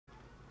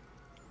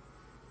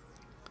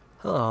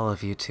Hello all of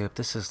YouTube,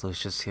 this is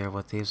Lucius here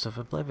with Thieves of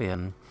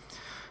Oblivion,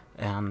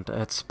 and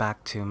it's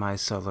back to my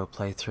solo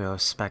playthrough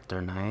of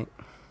Specter Knight.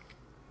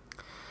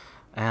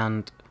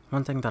 And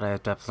one thing that I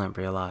have definitely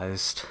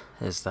realized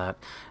is that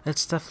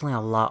it's definitely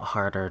a lot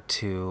harder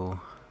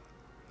to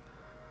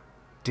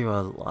do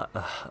a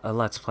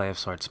Let's Play of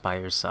sorts by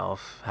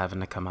yourself, having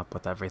to come up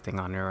with everything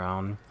on your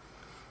own.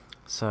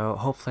 So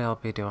hopefully I'll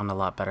be doing a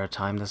lot better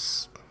time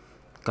this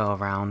go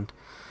around,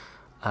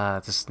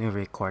 this new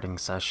recording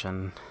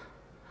session.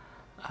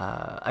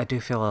 I do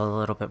feel a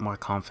little bit more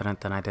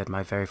confident than I did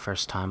my very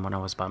first time when I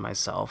was by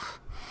myself.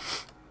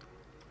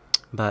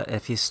 But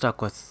if you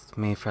stuck with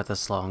me for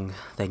this long,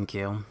 thank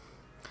you.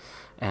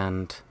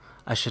 And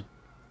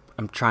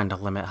I'm trying to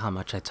limit how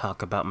much I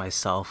talk about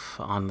myself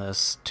on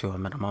this to a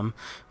minimum,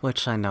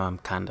 which I know I'm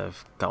kind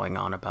of going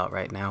on about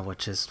right now,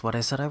 which is what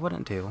I said I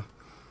wouldn't do.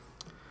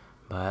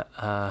 But,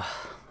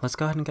 let's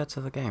go ahead and get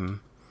to the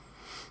game.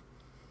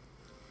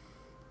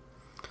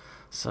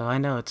 So I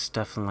know it's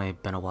definitely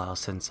been a while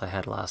since I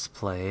had last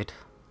played,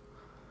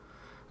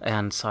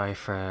 and sorry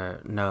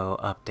for no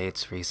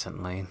updates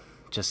recently,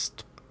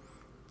 just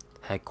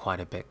had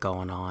quite a bit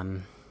going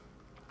on.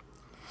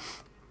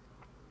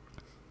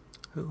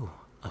 Ooh,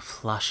 a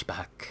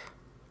flashback.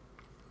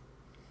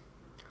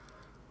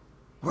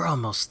 We're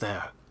almost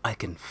there, I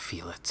can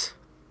feel it.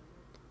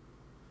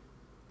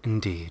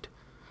 Indeed.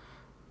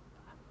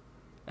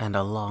 And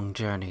a long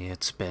journey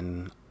it's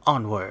been.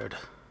 Onward.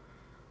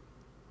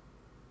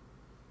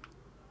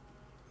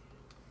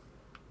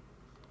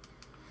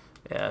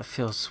 Yeah, it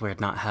feels weird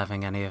not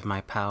having any of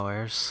my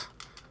powers.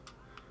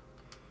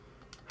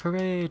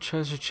 Hooray,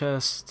 treasure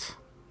chest.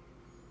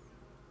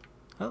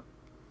 Oh,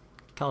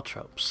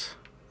 caltropes.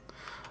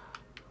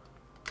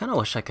 Kinda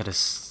wish I could have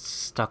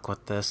stuck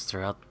with this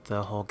throughout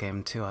the whole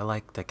game too. I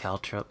like the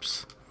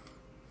caltropes.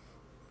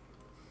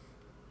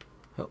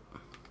 Oh,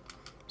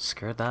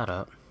 screwed that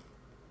up.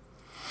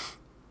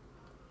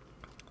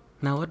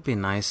 Now it would be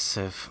nice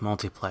if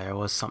multiplayer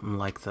was something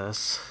like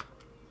this.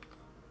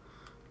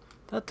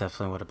 That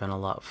definitely would have been a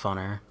lot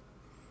funner.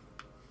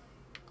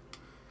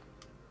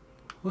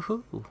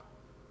 Woohoo!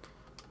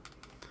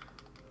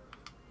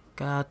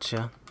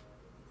 Gotcha.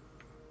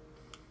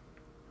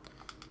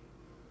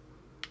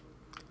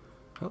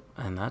 Oh,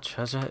 and that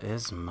treasure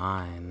is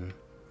mine.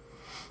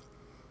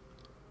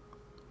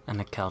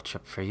 And a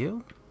caltrop for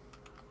you.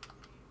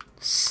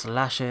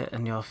 Slash it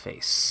in your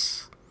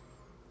face.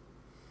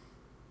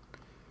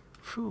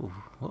 Phew.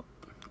 Whoop.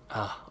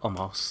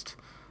 Almost.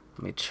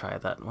 Let me try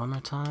that one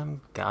more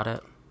time. Got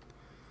it.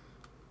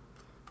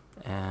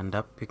 And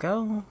up we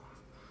go.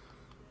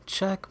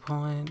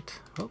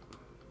 Checkpoint. Oh.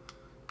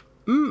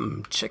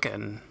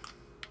 Chicken.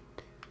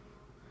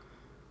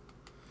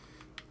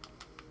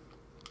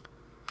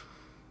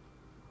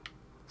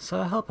 So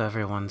I hope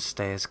everyone's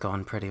day is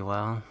going pretty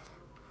well.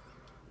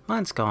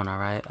 Mine's going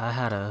alright. I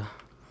had a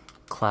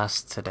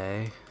class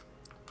today.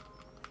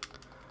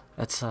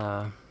 It's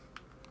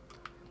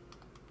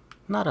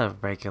not a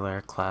regular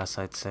class,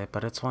 I'd say,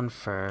 but it's one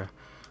for,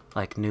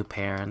 like, new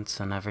parents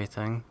and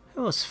everything. It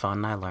was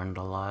fun, I learned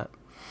a lot.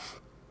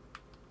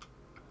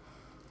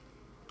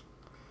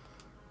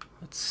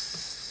 Let's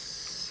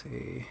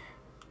see.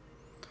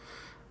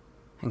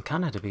 And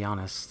kinda, to be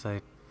honest,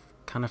 I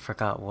kinda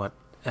forgot what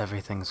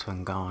everything's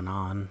been going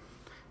on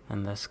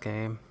in this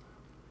game.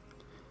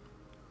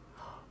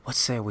 What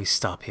say we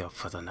stop here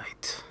for the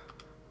night?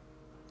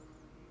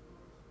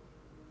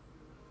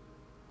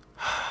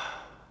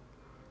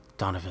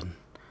 Donovan,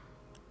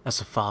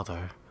 as a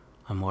father,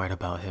 I'm worried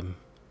about him.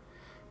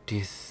 Do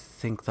you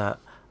think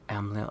that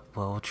Amulet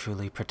will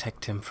truly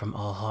protect him from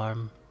all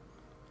harm?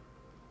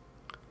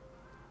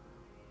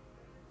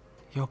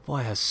 Your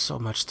boy has so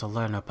much to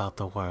learn about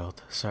the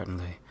world,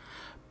 certainly.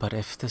 But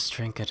if this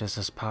trinket is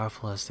as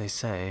powerful as they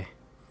say,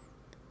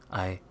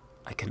 I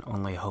can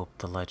only hope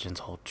the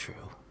legends hold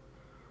true.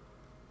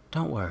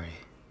 Don't worry.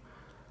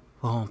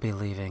 We won't be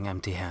leaving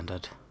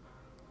empty-handed.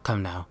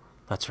 Come now,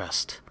 let's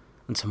rest.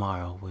 And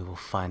tomorrow we will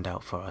find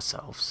out for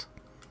ourselves.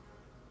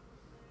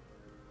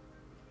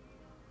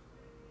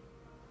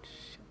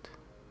 Shit.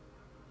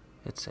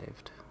 It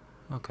saved.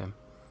 Okay.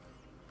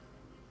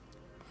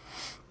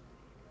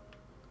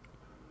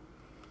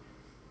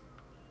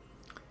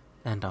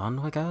 And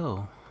on we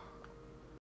go.